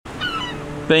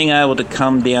being able to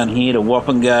come down here to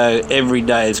Wapengo every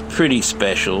day is pretty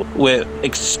special. We're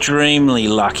extremely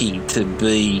lucky to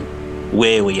be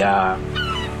where we are.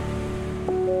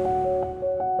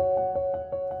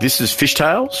 This is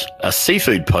Fishtales, a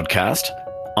seafood podcast.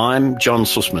 I'm John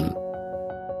Sussman.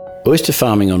 Oyster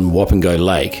farming on Wapengo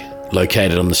Lake,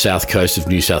 located on the south coast of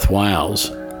New South Wales,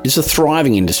 is a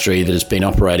thriving industry that has been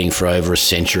operating for over a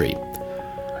century.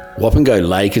 Wapengo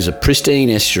Lake is a pristine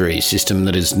estuary system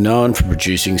that is known for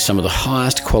producing some of the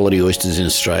highest quality oysters in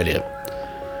Australia.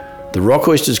 The rock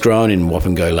oysters grown in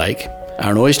Wapengo Lake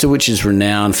are an oyster which is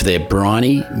renowned for their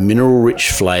briny,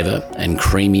 mineral-rich flavour and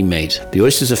creamy meat. The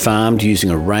oysters are farmed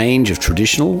using a range of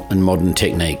traditional and modern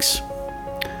techniques.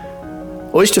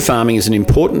 Oyster farming is an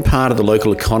important part of the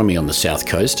local economy on the south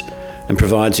coast and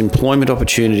provides employment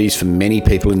opportunities for many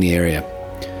people in the area.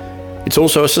 It's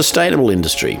also a sustainable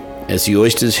industry, as the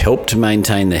oysters help to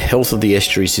maintain the health of the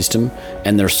estuary system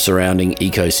and the surrounding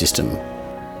ecosystem.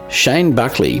 Shane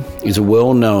Buckley is a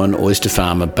well-known oyster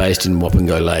farmer based in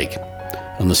Wapengo Lake,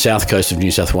 on the south coast of New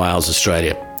South Wales,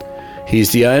 Australia. He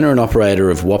is the owner and operator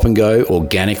of Wapengo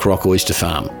Organic Rock Oyster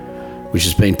Farm, which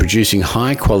has been producing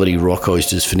high-quality rock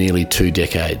oysters for nearly 2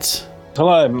 decades.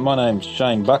 Hello, my name's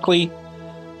Shane Buckley.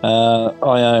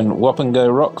 I own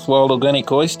Wapengo Rocks Wild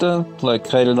Organic Oyster,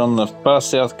 located on the far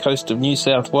south coast of New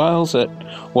South Wales at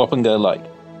Wapengo Lake.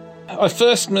 I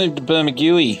first moved to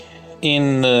Bermagui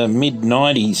in the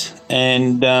mid-90s,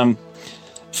 and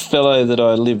fellow that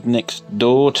I lived next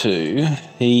door to,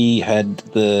 he had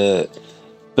the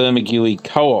Bermagui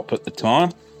Co-op at the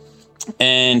time,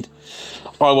 and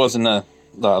I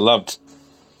loved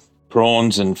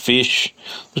prawns and fish.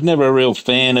 I was never a real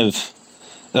fan of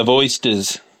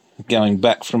oysters, going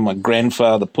back from my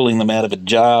grandfather pulling them out of a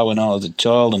jar when I was a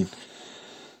child and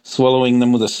swallowing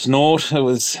them with a snort. It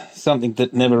was something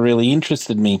that never really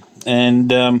interested me.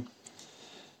 And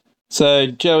so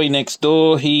Joey next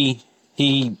door, he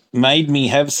made me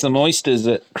have some oysters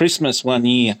at Christmas one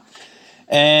year,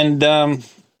 and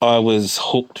I was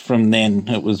hooked from then.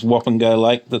 It was Wapengo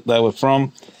Lake that they were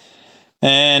from,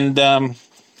 and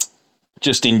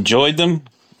just enjoyed them,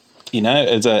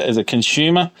 as a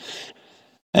consumer.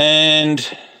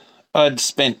 And I'd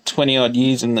spent 20 odd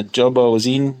years in the job I was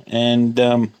in, and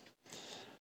I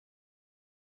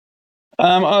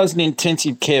was an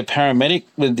intensive care paramedic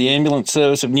with the Ambulance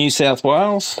Service of New South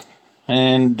Wales,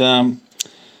 and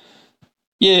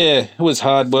it was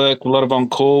hard work, a lot of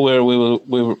on-call where we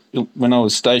were when I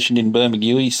was stationed in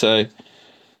Bermagui, so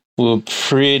we were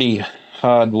pretty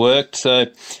hard worked. So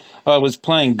I was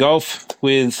playing golf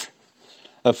with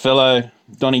a fellow,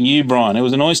 Donnie Ubrine, who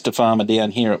was an oyster farmer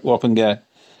down here at Wapengo,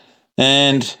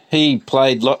 and he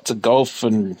played lots of golf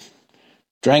and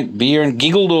drank beer and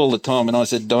giggled all the time, and I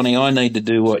said, Donnie, I need to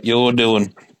do what you're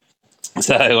doing.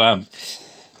 So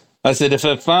I said, if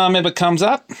a farm ever comes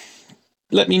up,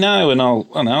 let me know, and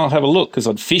I'll have a look, because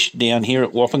I'd fished down here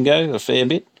at Wapengo a fair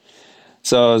bit,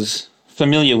 so I was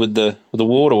familiar with the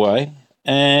waterway.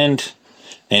 And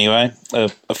anyway, a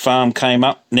farm came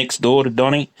up next door to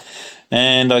Donnie,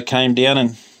 and I came down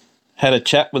and had a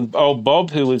chat with old Bob,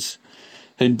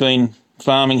 who'd been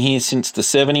farming here since the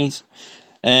 70s,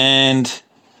 and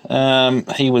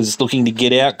he was looking to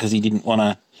get out because he didn't want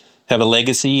to have a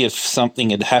legacy if something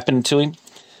had happened to him.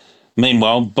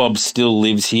 Meanwhile, Bob still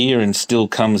lives here and still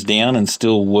comes down and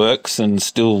still works and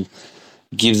still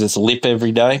gives us a lip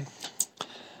every day.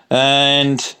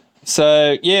 And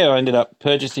so, I ended up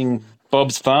purchasing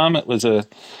Bob's farm. It was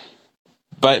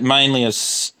mainly a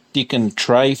stick and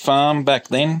tray farm back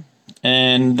then.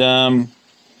 And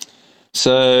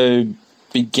so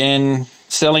began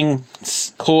selling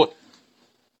caught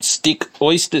stick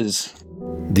oysters.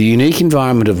 The unique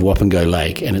environment of Wapengo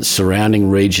Lake and its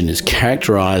surrounding region is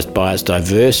characterised by its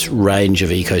diverse range of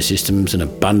ecosystems and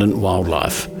abundant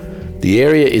wildlife. The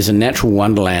area is a natural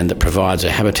wonderland that provides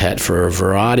a habitat for a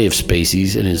variety of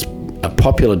species and is a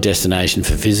popular destination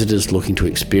for visitors looking to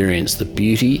experience the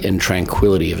beauty and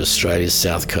tranquility of Australia's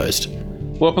south coast.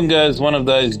 Wapengo is one of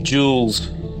those jewel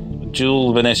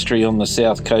of an estuary on the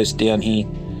south coast down here.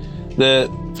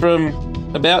 From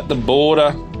about the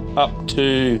border up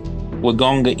to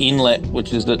Waggonga Inlet,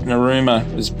 which is at Narooma,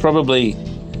 is probably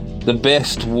the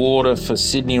best water for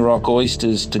Sydney rock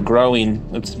oysters to grow in.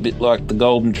 It's a bit like the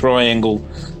Golden Triangle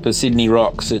for Sydney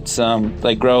rocks. It's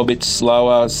they grow a bit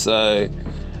slower, so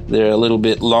they're a little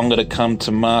bit longer to come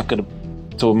to market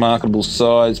to a marketable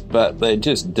size, but they're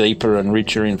just deeper and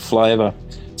richer in flavour.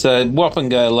 So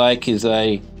Wapengo Lake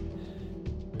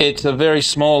it's a very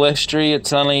small estuary.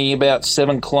 It's only about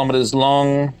 7 kilometres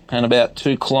long and about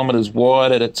 2 kilometres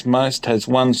wide at its most. Has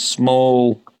one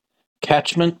small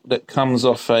catchment that comes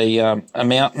off a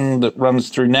mountain that runs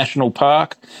through National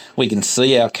Park. We can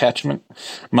see our catchment.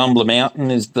 Mumbler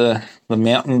Mountain is the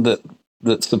mountain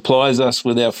that supplies us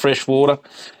with our fresh water,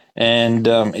 and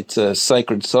it's a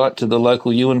sacred site to the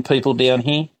local Yuin people down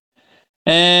here.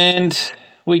 And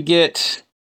we get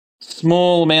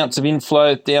small amounts of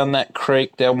inflow down that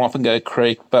creek, down Wapengo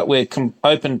Creek, but we're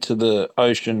open to the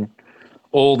ocean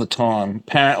all the time.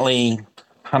 Apparently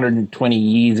 120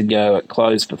 years ago it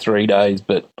closed for 3 days,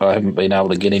 but I haven't been able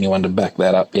to get anyone to back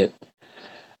that up yet.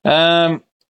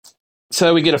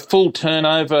 So we get a full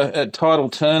turnover, a tidal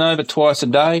turnover twice a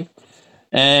day,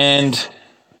 and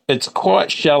it's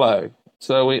quite shallow.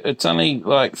 So it's only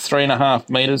like 3.5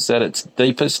 metres at its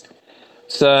deepest.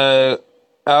 So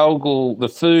algal, the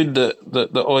food that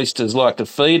the oysters like to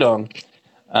feed on,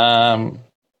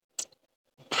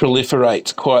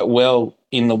 proliferates quite well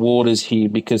in the waters here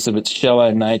because of its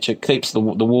shallow nature. It keeps the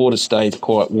water stays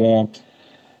quite warm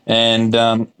and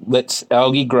lets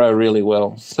algae grow really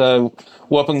well. So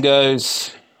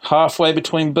Wapengo's halfway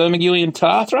between Bermagui and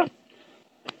Tathra,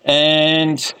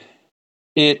 and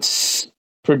it's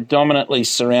predominantly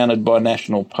surrounded by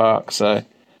national parks, so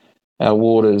our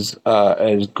waters are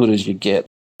as good as you get.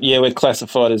 Yeah, we're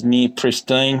classified as near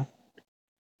pristine,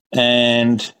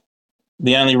 and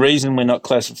the only reason we're not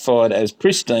classified as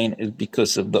pristine is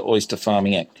because of the oyster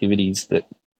farming activities that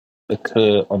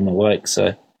occur on the lake.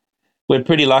 So we're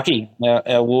pretty lucky.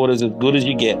 Our water's as good as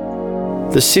you get.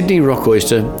 The Sydney rock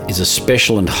oyster is a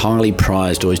special and highly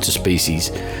prized oyster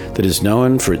species that is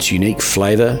known for its unique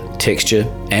flavour, texture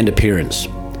and appearance.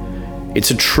 It's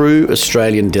a true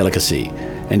Australian delicacy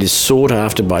and is sought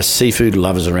after by seafood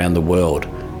lovers around the world,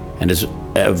 and has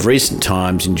of recent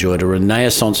times enjoyed a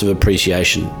renaissance of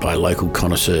appreciation by local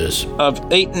connoisseurs. I've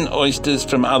eaten oysters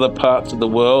from other parts of the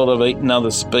world. I've eaten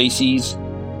other species,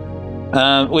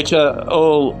 which are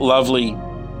all lovely,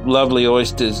 lovely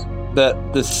oysters.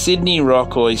 But the Sydney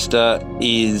rock oyster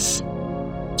is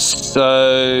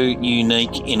so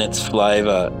unique in its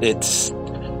flavour. It's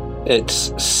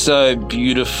so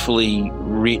beautifully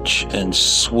rich and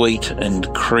sweet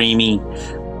and creamy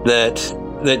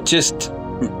that just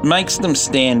makes them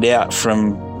stand out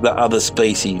from the other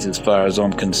species as far as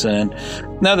I'm concerned.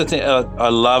 Another thing I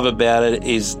love about it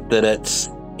is that it's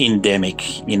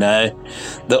endemic, you know.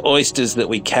 The oysters that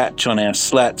we catch on our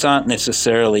slats aren't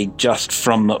necessarily just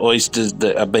from the oysters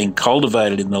that are being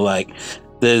cultivated in the lake.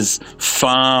 There's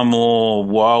far more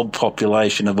wild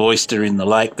population of oyster in the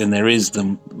lake than there is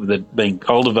them that being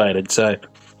cultivated. So,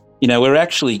 you know, we're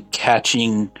actually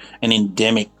catching an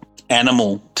endemic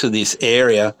animal to this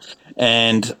area,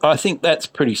 and I think that's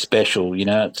pretty special. You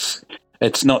know,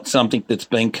 it's not something that's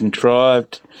been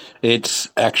contrived. It's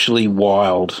actually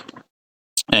wild.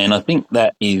 And I think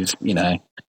that is, you know,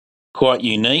 quite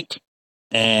unique,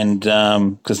 and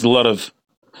because not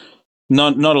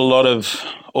a lot of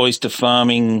oyster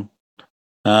farming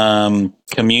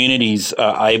communities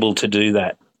are able to do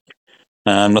that.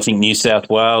 I think New South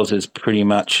Wales is pretty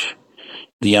much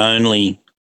the only,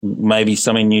 maybe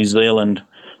some in New Zealand,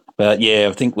 but yeah,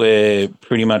 I think we're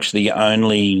pretty much the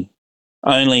only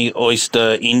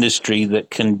oyster industry that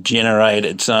can generate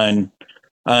its own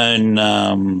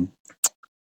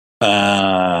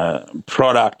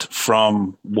product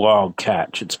from wild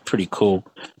catch. It's pretty cool,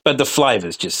 but the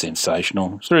flavour's just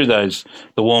sensational through the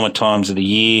warmer times of the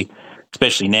year,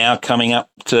 especially now coming up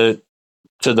to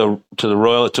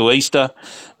Easter.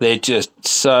 They're just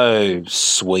so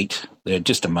sweet. They're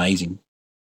just amazing.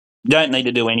 You don't need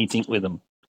to do anything with them.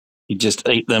 You just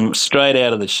eat them straight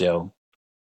out of the shell.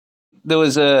 There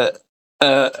was an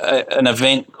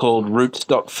event called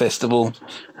Rootstock Festival,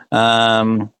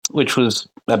 which was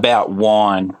about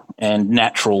wine and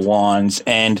natural wines,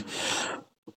 and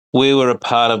we were a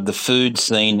part of the food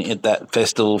scene at that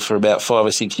festival for about 5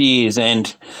 or 6 years,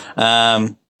 and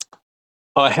I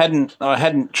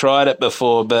hadn't tried it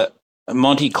before, but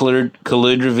Monty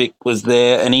Kaludrovic was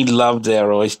there, and he loved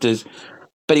our oysters,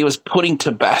 but he was putting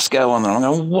Tabasco on them. I'm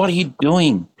going, what are you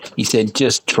doing? He said,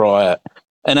 just try it.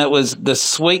 And it was the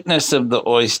sweetness of the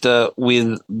oyster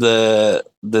with the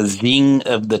zing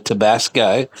of the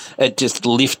Tabasco. It just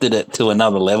lifted it to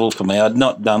another level for me. I'd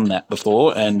not done that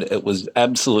before, and it was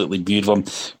absolutely beautiful. I'm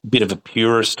a bit of a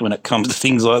purist when it comes to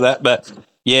things like that, but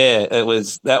yeah,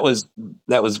 that was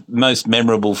most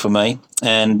memorable for me.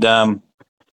 And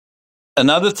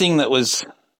another thing that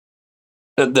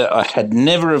I had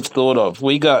never have thought of,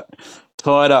 we got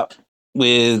tied up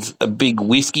with a big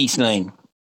whiskey scene,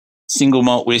 single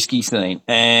malt whiskey scene,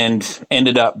 and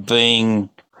ended up being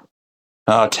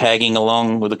tagging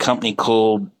along with a company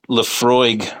called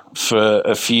Lefroy for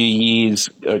a few years,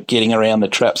 getting around the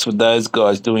traps with those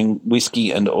guys doing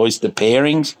whiskey and oyster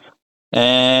pairings.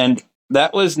 And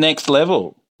that was next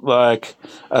level, like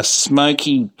a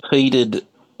smoky peated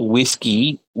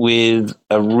whiskey with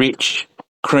a rich,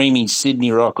 creamy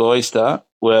Sydney Rock oyster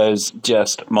was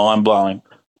just mind-blowing.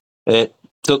 It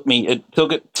took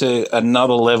it to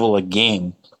another level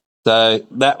again. So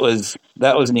that was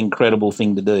an incredible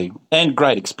thing to do and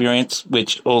great experience,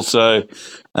 which also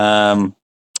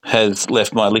has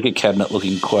left my liquor cabinet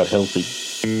looking quite healthy.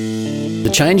 The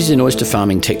changes in oyster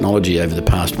farming technology over the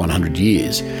past 100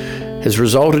 years has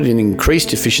resulted in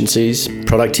increased efficiencies,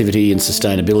 productivity and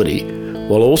sustainability,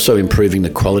 while also improving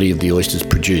the quality of the oysters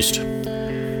produced.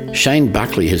 Shane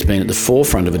Buckley has been at the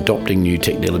forefront of adopting new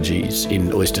technologies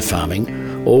in oyster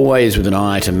farming, always with an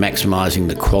eye to maximising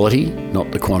the quality,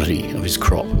 not the quantity, of his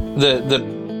crop.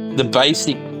 The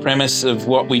basic premise of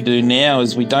what we do now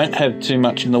is we don't have too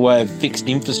much in the way of fixed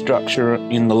infrastructure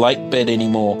in the lake bed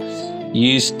anymore.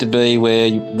 Used to be where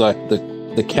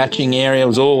the catching area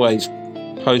was always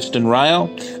post and rail,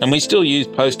 and we still use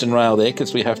post and rail there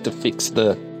because we have to fix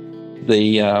the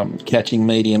catching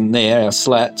medium there, our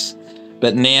slats.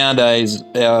 But nowadays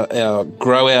our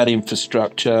grow out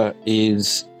infrastructure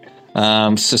is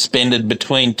suspended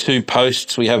between two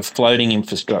posts. We have floating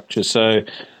infrastructure, so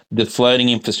the floating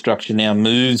infrastructure now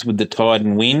moves with the tide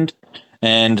and wind,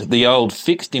 and the old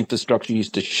fixed infrastructure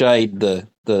used to shade the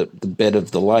bed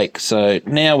of the lake. So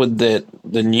now with the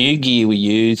new gear we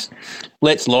use,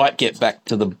 lets light get back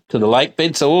to the lake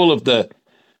bed. So all of the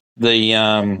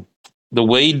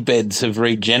weed beds have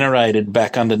regenerated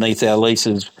back underneath our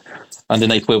leases,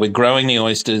 underneath where we're growing the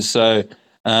oysters. So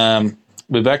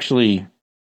we've actually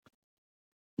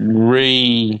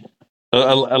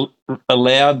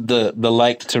allowed the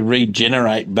lake to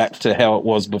regenerate back to how it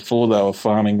was before they were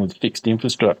farming with fixed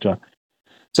infrastructure.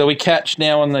 So we catch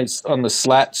now on the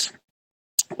slats,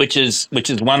 which is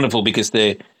wonderful because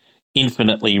they're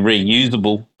infinitely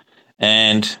reusable,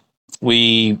 and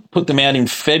we put them out in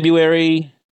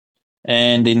February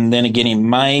and then again in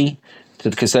May,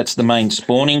 because that's the main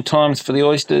spawning times for the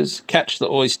oysters. Catch the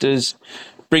oysters,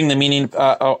 bring them in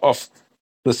off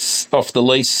the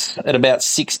lease at about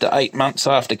 6 to 8 months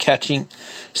after catching,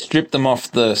 strip them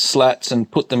off the slats and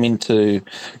put them into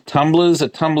tumblers. A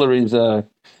tumbler is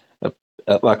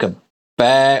like a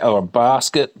bag or a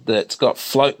basket that's got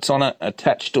floats on it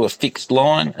attached to a fixed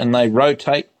line, and they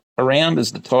rotate around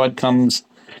as the tide comes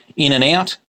in and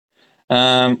out,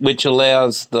 which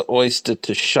allows the oyster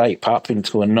to shape up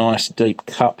into a nice deep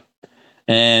cup.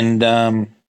 And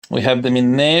we have them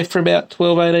in there for about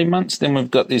 12, 18 months. Then we've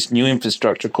got this new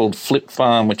infrastructure called Flip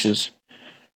Farm, which is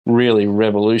really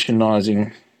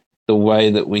revolutionising the way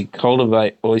that we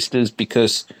cultivate oysters,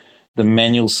 because the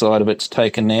manual side of it's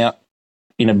taken out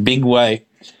in a big way.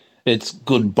 It's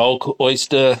good bulk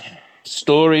oyster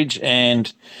storage,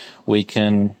 and we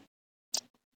can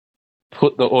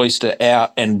put the oyster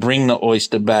out and bring the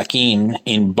oyster back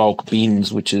in bulk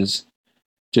bins, which has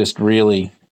just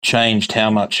really changed how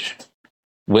much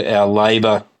our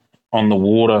labour on the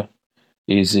water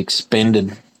is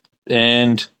expended.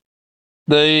 And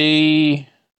then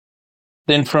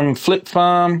from Flip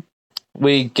Farm,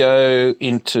 we go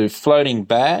into floating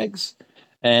bags,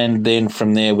 and then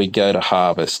from there we go to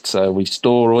harvest. So we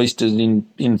store oysters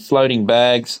in floating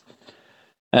bags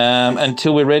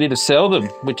until we're ready to sell them,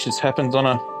 which happens on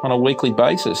a weekly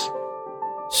basis.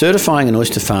 Certifying an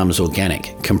oyster farm as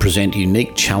organic can present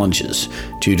unique challenges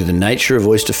due to the nature of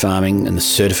oyster farming and the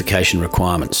certification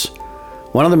requirements.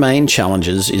 One of the main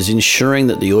challenges is ensuring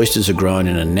that the oysters are grown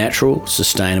in a natural,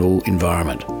 sustainable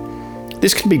environment.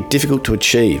 This can be difficult to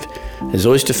achieve, as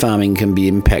oyster farming can be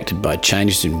impacted by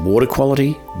changes in water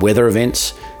quality, weather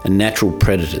events, and natural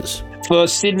predators. For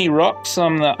Sydney Rocks,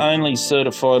 I'm the only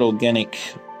certified organic,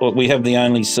 or we have the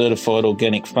only certified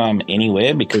organic farm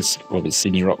anywhere, because the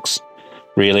Sydney Rocks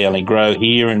really only grow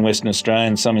here in Western Australia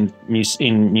and some in New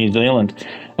Zealand.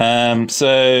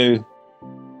 So,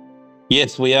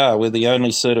 yes, we are. We're the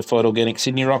only certified organic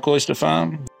Sydney Rock oyster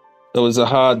farm. It was a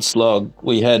hard slog.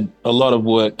 We had a lot of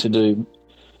work to do.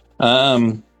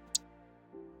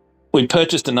 We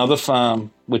purchased another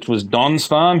farm, which was Don's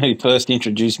farm, who first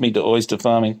introduced me to oyster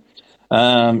farming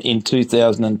in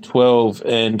 2012,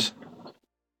 and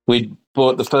we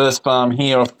bought the first farm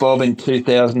here off Bob in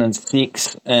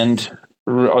 2006, and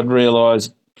I'd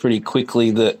realised pretty quickly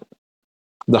that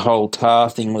the whole tar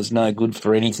thing was no good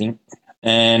for anything.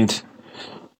 And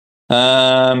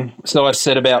so I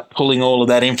set about pulling all of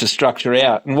that infrastructure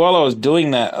out. And while I was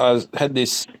doing that, I had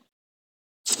this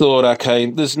thought, okay,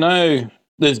 there's no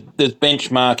there's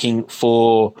benchmarking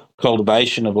for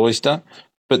cultivation of oyster,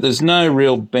 but there's no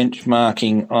real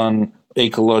benchmarking on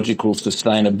ecological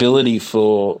sustainability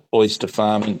for oyster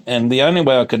farming. And the only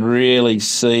way I could really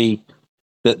see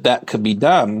that could be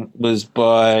done was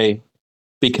by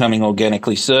becoming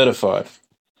organically certified.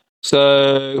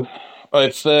 So I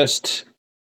first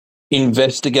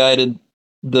investigated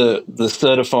the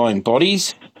certifying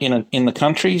bodies in the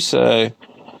country. So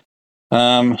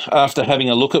after having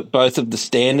a look at both of the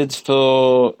standards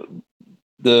for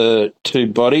the two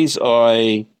bodies,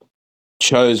 I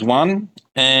chose one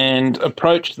and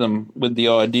approached them with the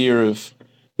idea of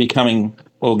becoming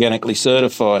organically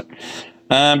certified.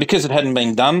 Because it hadn't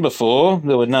been done before,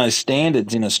 there were no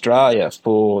standards in Australia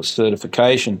for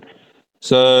certification.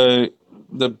 So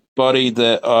the body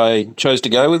that I chose to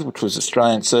go with, which was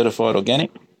Australian Certified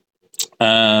Organic,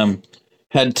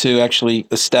 had to actually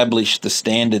establish the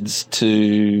standards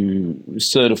to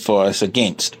certify us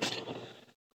against.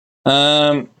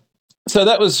 So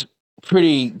that was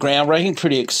pretty groundbreaking,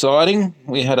 pretty exciting.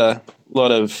 We had a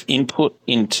lot of input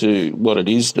into what it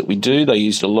is that we do. They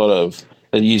used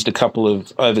a couple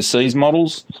of overseas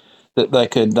models that they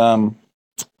could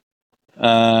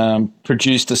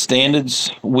produce the standards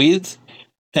with.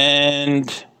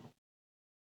 And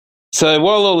so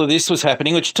while all of this was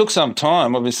happening, which took some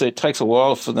time, obviously it takes a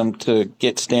while for them to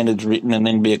get standards written and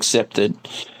then be accepted,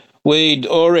 we'd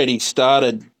already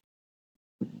started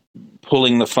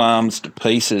pulling the farms to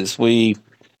pieces. We,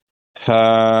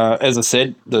 as I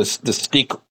said, the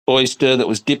stick oyster that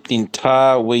was dipped in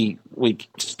tar, we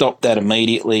stopped that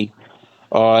immediately.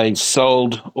 I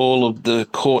sold all of the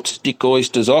caught stick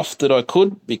oysters off that I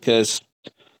could because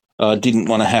I didn't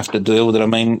want to have to deal with it. I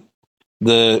mean,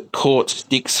 the caught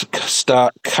sticks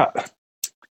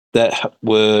that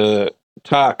were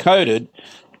tar coated,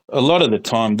 a lot of the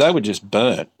time they were just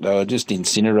burnt. They were just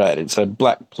incinerated. So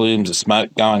black plumes of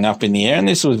smoke going up in the air, and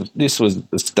this was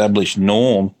established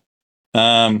norm,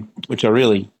 which I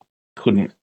really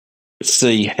couldn't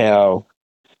see how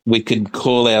we could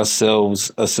call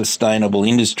ourselves a sustainable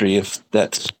industry if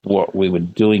that's what we were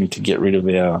doing to get rid of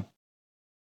our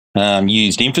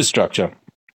used infrastructure.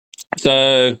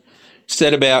 So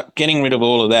set about getting rid of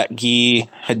all of that gear,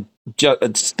 had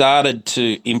started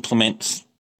to implement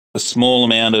a small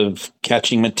amount of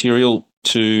catching material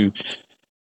to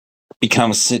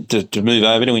move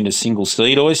over into single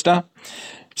seed oyster.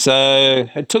 So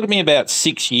it took me about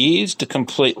 6 years to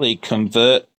completely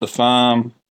convert the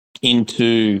farm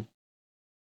into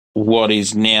what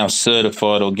is now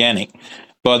certified organic.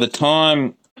 By the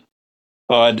time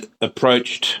I'd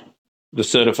approached the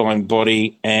certifying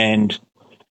body and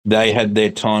they had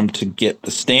their time to get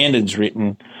the standards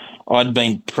written, I'd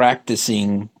been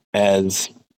practicing as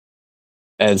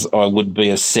I would be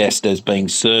assessed as being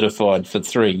certified for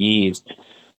 3 years.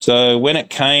 So when it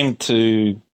came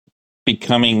to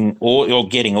becoming or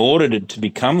getting audited to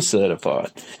become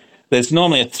certified, there's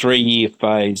normally a 3-year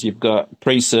phase. You've got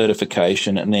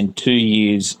pre-certification and then 2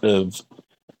 years of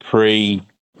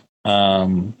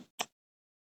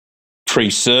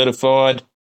pre-certified,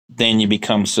 then you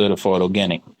become certified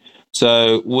organic.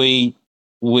 So we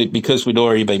because we'd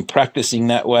already been practicing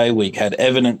that way, we had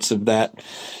evidence of that.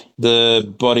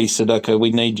 The body said, okay,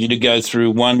 we need you to go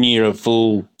through 1 year of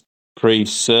full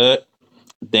pre-cert,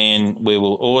 then we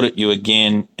will audit you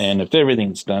again, and if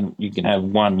everything's done, you can have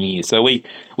 1 year. So we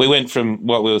went from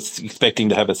what we were expecting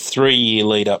to have a 3-year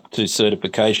lead up to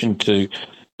certification to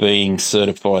being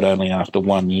certified only after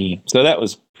 1 year. So that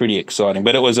was pretty exciting.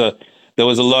 But there was a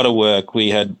lot of work. We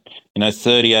had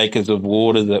 30 acres of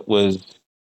water that was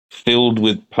filled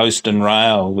with post and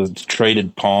rail with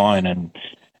treated pine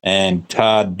and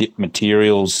tarred dip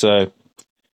materials. So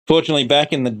fortunately,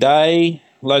 back in the day,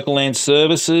 local land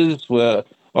services were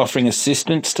offering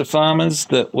assistance to farmers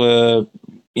that were,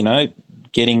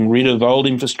 getting rid of old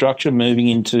infrastructure, moving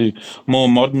into more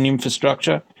modern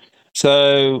infrastructure.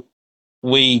 So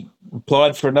we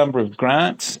applied for a number of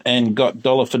grants and got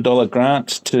dollar-for-dollar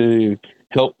grants to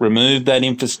help remove that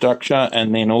infrastructure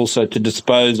and then also to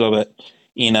dispose of it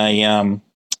in a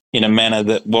manner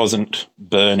that wasn't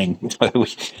burning. A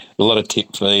lot of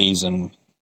tip fees, and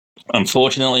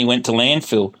unfortunately went to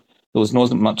landfill. There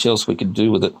wasn't much else we could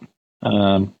do with it.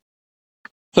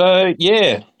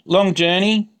 Long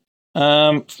journey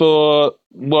for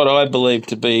what I believe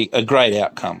to be a great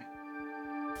outcome.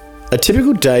 A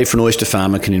typical day for an oyster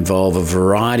farmer can involve a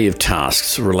variety of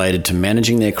tasks related to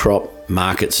managing their crop,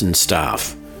 markets and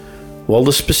staff. While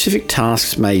the specific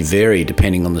tasks may vary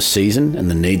depending on the season and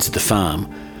the needs of the farm,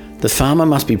 the farmer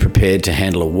must be prepared to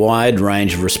handle a wide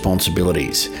range of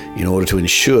responsibilities in order to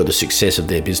ensure the success of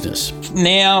their business.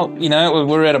 Now,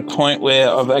 we're at a point where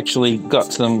I've actually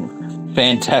got some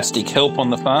fantastic help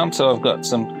on the farm. So I've got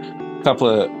couple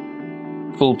of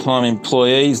full-time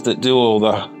employees that do all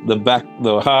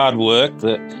the hard work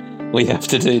that we have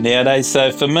to do nowadays.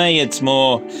 So for me, it's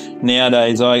more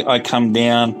nowadays I come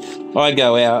down, I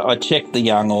go out, I check the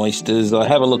young oysters, I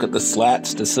have a look at the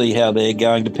slats to see how they're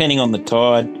going, depending on the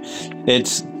tide.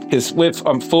 It's because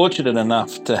I'm fortunate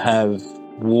enough to have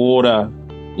water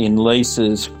in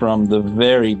leases from the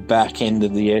very back end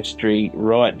of the estuary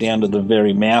right down to the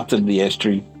very mouth of the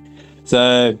estuary.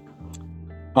 So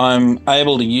I'm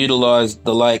able to utilise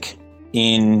the lake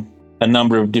in a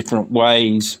number of different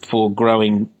ways for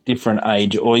growing different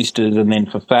age oysters and then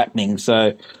for fattening.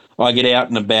 So I get out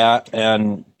and about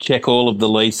and check all of the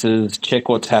leases, check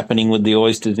what's happening with the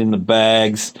oysters in the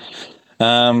bags,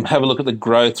 have a look at the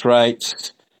growth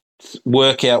rates,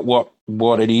 work out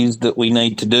what it is that we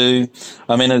need to do.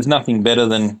 I mean, there's nothing better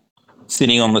than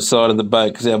sitting on the side of the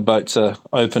boat, because our boats are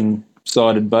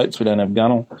open-sided boats. We don't have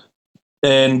gunnel.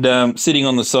 And sitting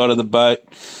on the side of the boat,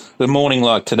 the morning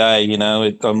like today,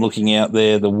 I'm looking out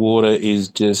there, the water is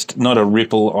just not a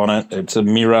ripple on it. It's a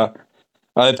mirror.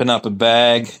 Open up a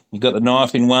bag, you've got the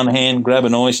knife in one hand, grab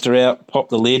an oyster out, pop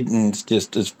the lid, and it's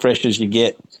just as fresh as you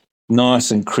get,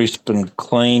 nice and crisp and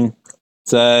clean.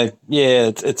 So,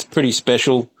 yeah, it's pretty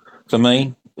special for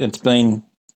me. It's been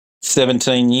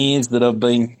 17 years that I've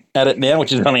been at it now,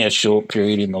 which is only a short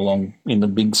period in the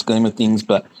big scheme of things,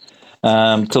 but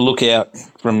to look out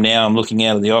from now, I'm looking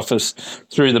out of the office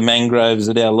through the mangroves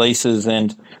at our leases,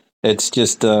 and it's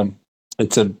just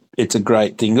it's a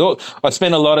great thing. I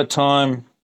spend a lot of time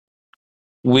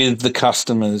with the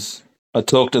customers. I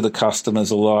talk to the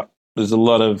customers a lot. There's a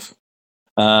lot of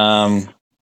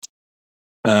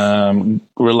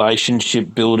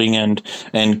relationship building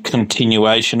and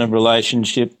continuation of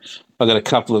relationship. I've got a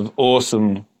couple of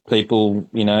awesome people,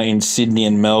 in Sydney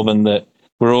and Melbourne that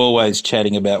we're always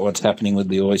chatting about what's happening with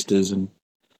the oysters, and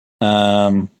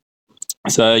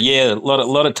so yeah, a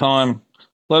lot of time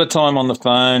on the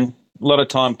phone, a lot of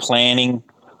time planning,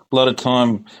 a lot of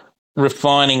time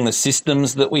refining the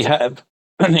systems that we have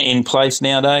in place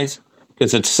nowadays,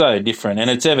 because it's so different and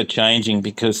it's ever changing,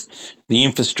 because the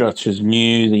infrastructure is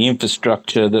new. The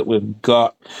infrastructure that we've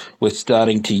got, we're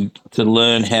starting to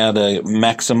learn how to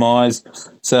maximise.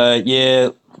 So yeah,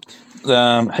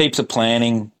 heaps of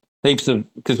planning. Because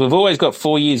we've always got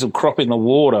 4 years of crop in the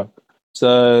water,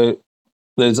 so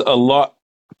there's a lot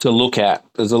to look at.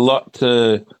 There's a lot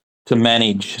to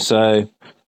manage. So,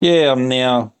 yeah, I'm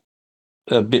now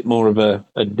a bit more of a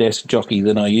desk jockey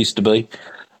than I used to be,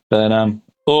 but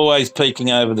always peeking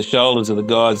over the shoulders of the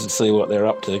guys to see what they're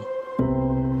up to.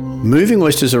 Moving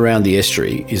oysters around the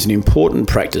estuary is an important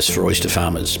practice for oyster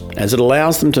farmers, as it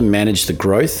allows them to manage the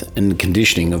growth and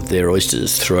conditioning of their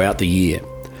oysters throughout the year.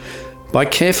 By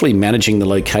carefully managing the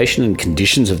location and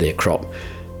conditions of their crop,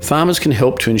 farmers can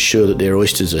help to ensure that their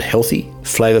oysters are healthy,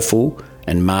 flavourful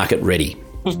and market ready.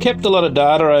 We've kept a lot of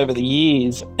data over the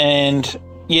years, and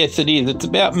yes, it is. It's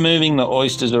about moving the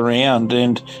oysters around,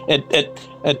 and at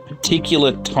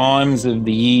particular times of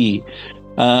the year,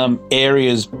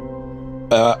 areas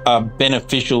are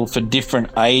beneficial for different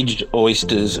aged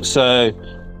oysters. So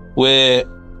we're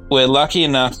lucky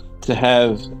enough to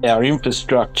have our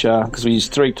infrastructure, because we use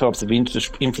three types of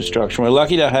infrastructure. We're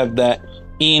lucky to have that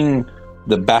in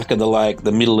the back of the lake,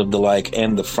 the middle of the lake,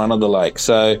 and the front of the lake.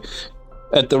 So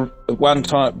at one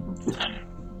time,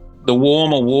 the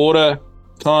warmer water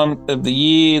time of the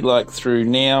year, like through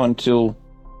now until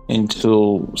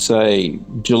say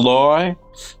July,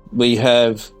 we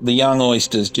have the young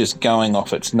oysters just going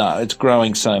off its nut. It's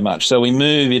growing so much. So we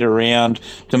move it around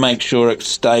to make sure it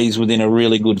stays within a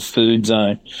really good food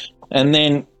zone. And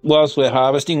then whilst we're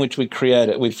harvesting, which we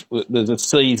created, there's a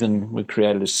season, we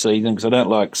created a season, because I don't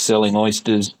like selling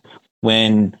oysters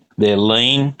when they're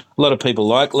lean. A lot of people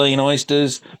like lean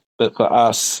oysters, but for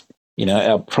us,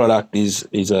 our product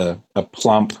is a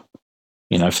plump,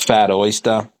 fat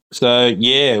oyster. So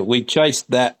yeah, we chase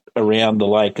that around the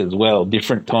lake as well,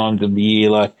 different times of the year,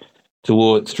 like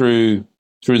through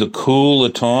the cooler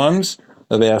times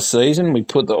of our season. We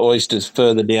put the oysters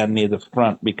further down near the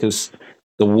front, because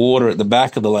the water at the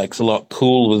back of the lake's a lot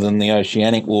cooler than the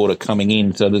oceanic water coming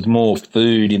in, so there's more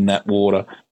food in that water.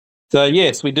 So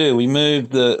yes, we do. We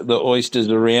move the oysters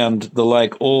around the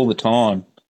lake all the time,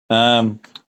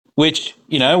 which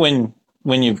when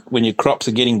your crops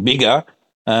are getting bigger,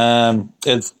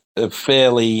 it's a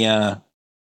fairly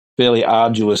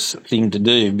arduous thing to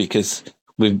do, because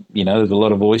there's a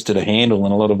lot of oyster to handle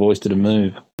and a lot of oyster to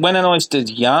move. When an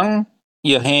oyster's young,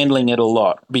 you're handling it a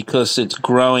lot because it's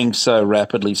growing so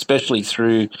rapidly, especially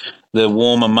through the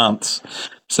warmer months.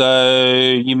 So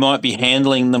you might be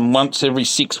handling them once every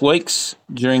 6 weeks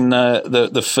during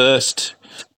the first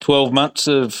 12 months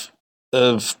of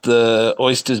the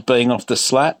oysters being off the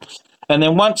slat. And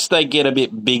then once they get a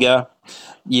bit bigger,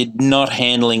 you're not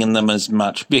handling them as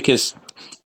much because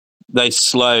they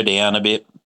slow down a bit.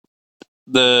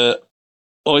 The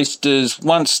oysters,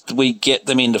 once we get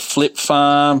them into flip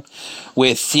farm,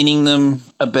 we're thinning them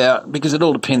because it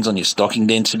all depends on your stocking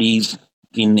densities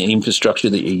in the infrastructure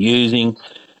that you're using.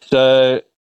 So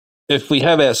if we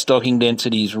have our stocking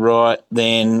densities right,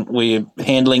 then we're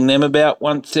handling them about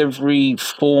once every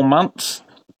 4 months,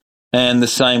 and the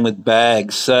same with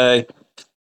bags. So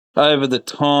over the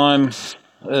time,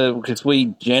 because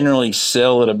we generally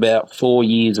sell at about 4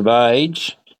 years of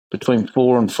age, between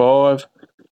 4 and 5.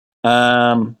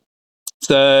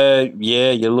 So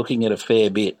yeah, you're looking at a fair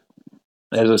bit.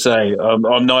 As I say,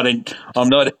 I'm not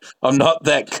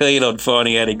that keen on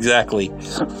finding out exactly.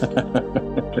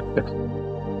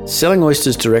 Selling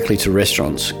oysters directly to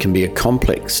restaurants can be a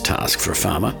complex task for a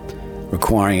farmer,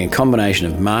 requiring a combination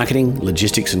of marketing,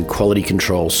 logistics and quality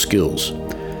control skills.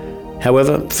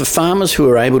 However, for farmers who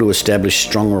are able to establish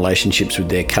strong relationships with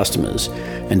their customers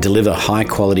and deliver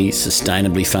high-quality,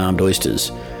 sustainably farmed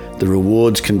oysters, the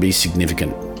rewards can be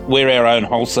significant. We're our own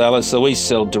wholesalers, so we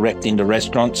sell direct into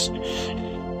restaurants.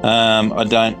 I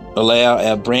don't allow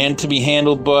our brand to be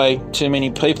handled by too many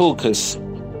people because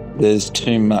there's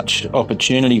too much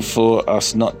opportunity for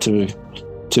us not to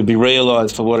be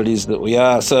realised for what it is that we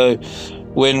are. So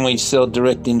when we sell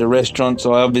direct into restaurants,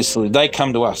 they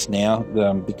come to us now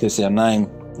because our name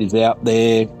is out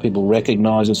there. People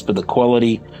recognise us for the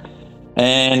quality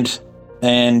and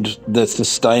the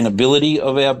sustainability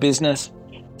of our business.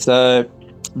 So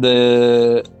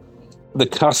the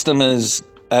customers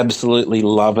absolutely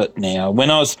love it now.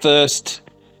 When I was first,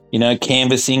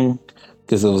 canvassing,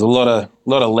 because there was a lot of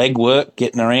legwork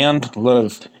getting around, a lot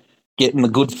of getting the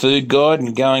good food guide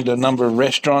and going to a number of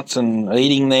restaurants and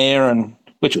eating there, and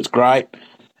which was great,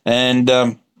 and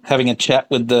having a chat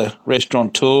with the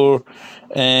restaurateur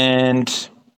and,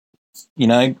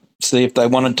 see if they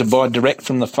wanted to buy direct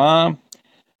from the farm.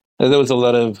 There was a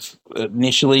lot of,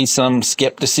 initially, some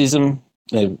scepticism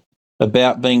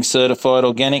about being certified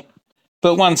organic.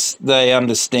 But once they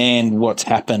understand what's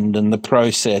happened and the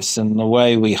process and the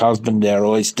way we husband our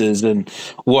oysters and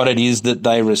what it is that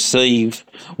they receive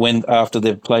after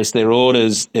they've placed their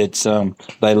orders, it's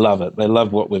they love it. They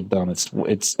love what we've done.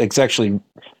 It's actually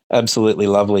absolutely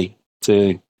lovely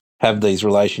to have these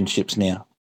relationships now.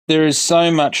 There is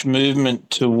so much movement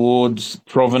towards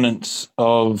provenance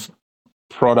of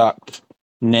product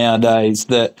nowadays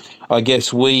that I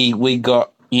guess we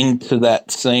got into that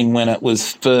scene when it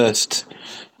was first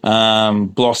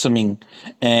blossoming,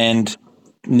 and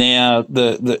now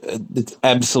it's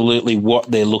absolutely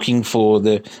what they're looking for.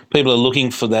 The people are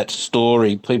looking for that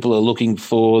story. People are looking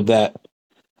for that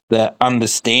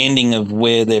understanding of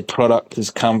where their product has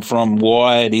come from,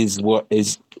 why it is what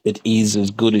is it is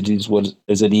as good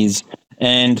as it is,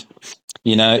 and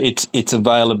its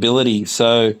availability.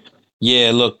 So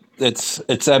yeah, look,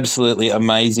 it's absolutely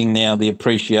amazing now, the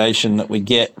appreciation that we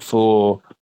get for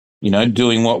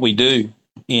doing what we do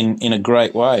in a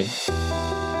great way.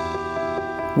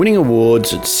 Winning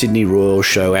awards at Sydney Royal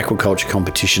Show Aquaculture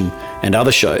Competition and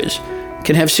other shows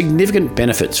can have significant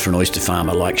benefits for an oyster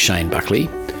farmer like Shane Buckley,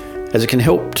 as it can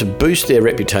help to boost their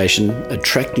reputation,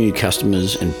 attract new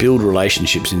customers and build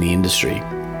relationships in the industry.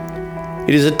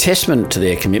 It is a testament to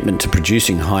their commitment to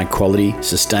producing high-quality,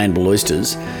 sustainable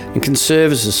oysters and can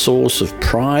serve as a source of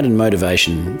pride and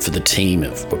motivation for the team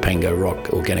of Wapengo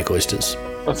Rock Organic Oysters.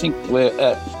 I think we're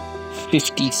at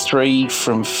 53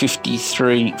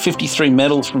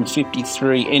 medals from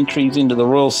 53 entries into the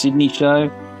Royal Sydney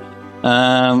Show.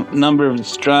 Number of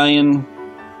Australian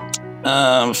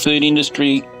food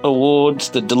industry awards,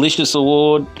 the Delicious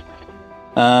Award.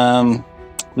 So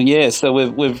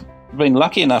we've been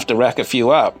lucky enough to rack a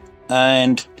few up,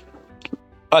 and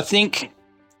I think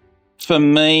for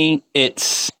me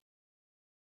it's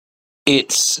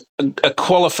a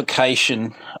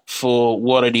qualification for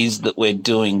what it is that we're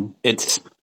doing. It's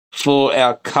for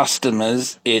our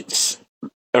customers, it's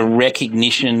a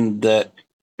recognition that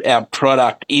our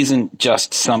product isn't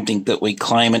just something that we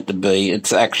claim it to be.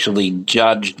 It's actually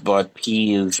judged by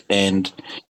peers and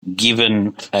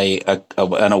given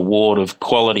an award of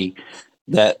quality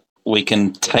that we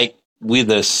can take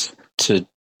with us to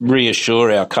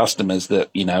reassure our customers that,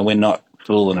 we're not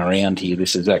fooling around here.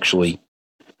 This is actually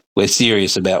we're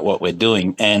serious about what we're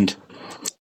doing, and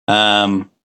it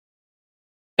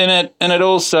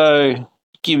also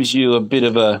gives you a bit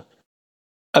of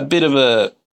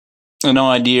an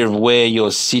idea of where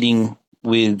you're sitting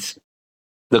with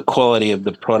the quality of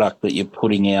the product that you're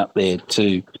putting out there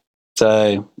too.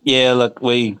 So yeah, look,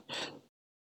 we've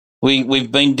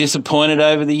been disappointed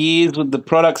over the years with the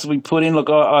products we put in. Look,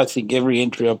 I think every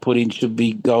entry I put in should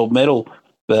be gold medal,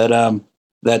 but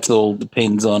that's all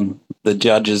depends on the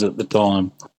judges at the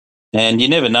time. And you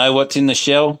never know what's in the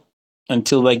shell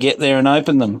until they get there and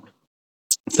open them.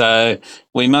 So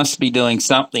we must be doing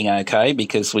something okay,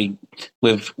 because we've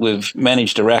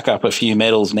managed to rack up a few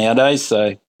medals nowadays.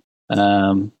 So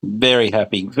very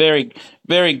happy, very,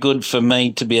 very good for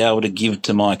me to be able to give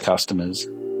to my customers.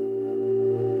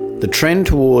 The trend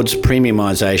towards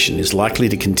premiumisation is likely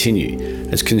to continue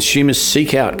as consumers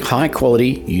seek out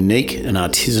high-quality, unique and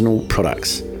artisanal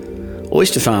products.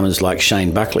 Oyster farmers like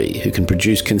Shane Buckley, who can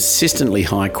produce consistently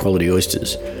high-quality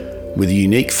oysters with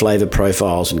unique flavour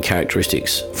profiles and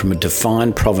characteristics from a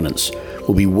defined provenance,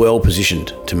 will be well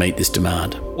positioned to meet this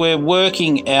demand. We're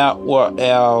working out what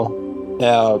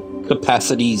our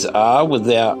capacities are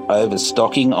without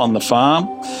overstocking on the farm.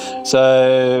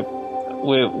 So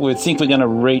we think we're going to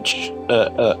reach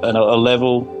a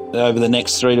level over the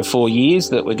next 3 to 4 years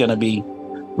that we're going to be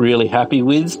really happy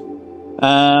with.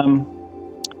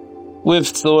 We've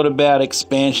thought about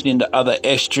expansion into other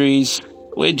estuaries.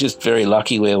 We're just very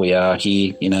lucky where we are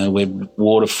here. You know, we're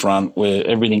waterfront, where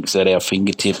everything's at our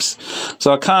fingertips.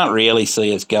 So I can't really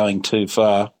see us going too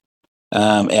far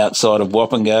outside of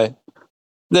Wapengo.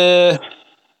 The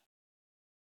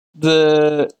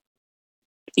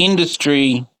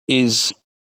industry is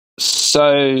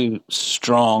so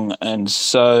strong and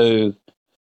so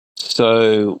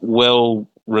well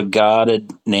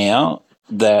regarded now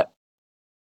that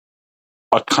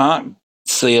I can't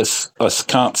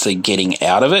see getting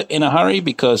out of it in a hurry,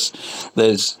 because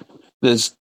there's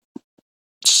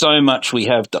so much we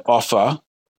have to offer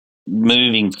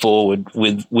moving forward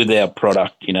with our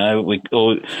product. You know,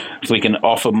 if we can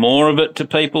offer more of it to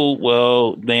people,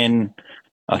 well, then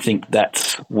I think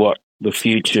that's what the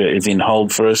future is in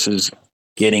hold for us, is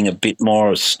getting a bit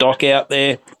more stock out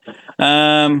there,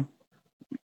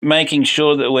 making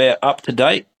sure that we're up to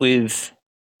date with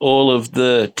all of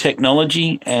the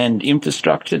technology and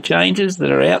infrastructure changes that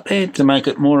are out there to make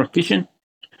it more efficient.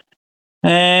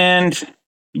 And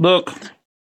look,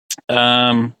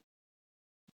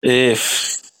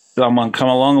 if someone come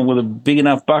along with a big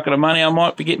enough bucket of money, I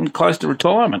might be getting close to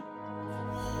retirement.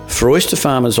 For oyster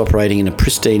farmers operating in a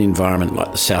pristine environment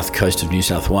like the south coast of New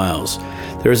South Wales,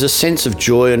 there is a sense of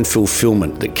joy and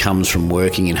fulfilment that comes from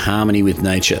working in harmony with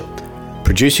nature,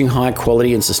 producing high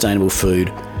quality and sustainable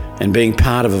food, and being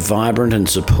part of a vibrant and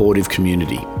supportive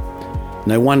community.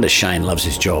 No wonder Shane loves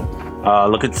his job.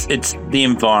 Look, it's the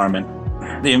environment.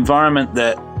 The environment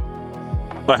that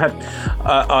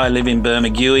I live in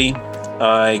Bermagui.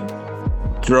 I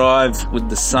drive with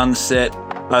the sunset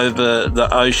over the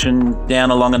ocean,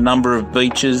 down along a number of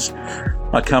beaches.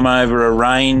 I come over a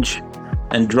range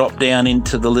and drop down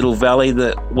into the little valley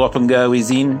that Wapengo is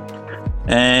in,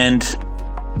 and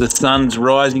the sun's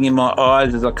rising in my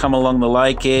eyes as I come along the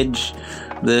lake edge.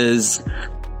 There's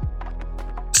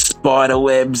spider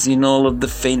webs in all of the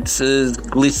fences,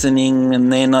 glistening, and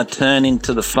then I turn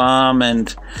into the farm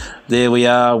and there we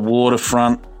are,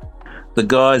 waterfront. The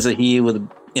guys are here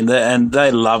and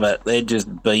they love it. They're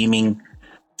just beaming.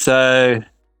 So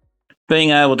being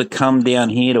able to come down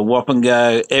here to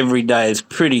Wapengo every day is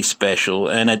pretty special,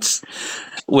 and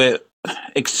we're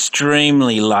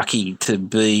extremely lucky to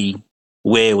be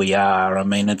where we are. I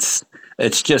mean, it's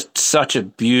just such a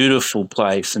beautiful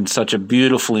place and such a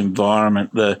beautiful environment.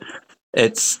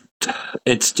 It's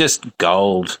just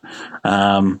gold.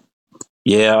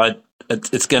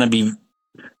 It's going to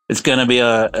be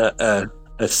a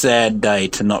sad day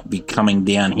to not be coming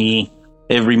down here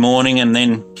every morning, and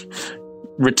then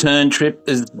return trip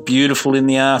is beautiful in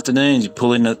the afternoons. You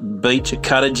pull in at the beach at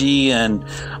Cuttagee and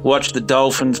watch the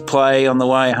dolphins play on the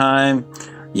way home.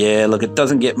 Yeah, look, it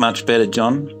doesn't get much better,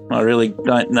 John. I really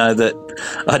don't know that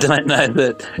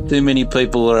too many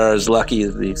people are as lucky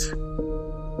as this.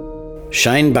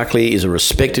 Shane Buckley is a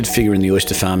respected figure in the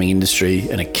oyster farming industry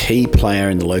and a key player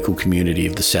in the local community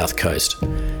of the South Coast.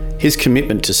 His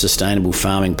commitment to sustainable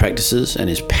farming practices and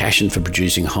his passion for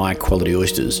producing high-quality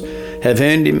oysters have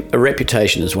earned him a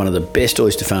reputation as one of the best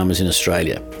oyster farmers in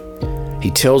Australia.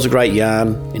 He tells a great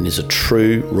yarn and is a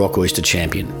true rock oyster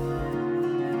champion.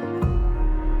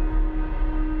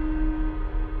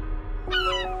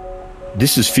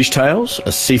 This is Fishtales,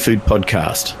 a seafood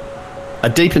podcast. A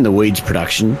Deep in the Weeds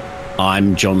production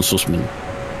I'm John Sussman.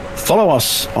 Follow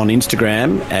us on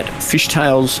Instagram at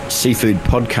Fishtales Seafood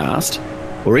Podcast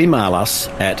or email us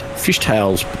at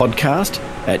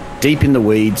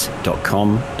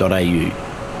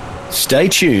fishtalespodcast@deepintheweeds.com.au. Stay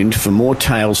tuned for more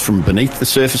tales from beneath the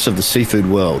surface of the seafood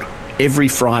world every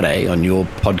Friday on your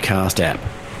podcast app.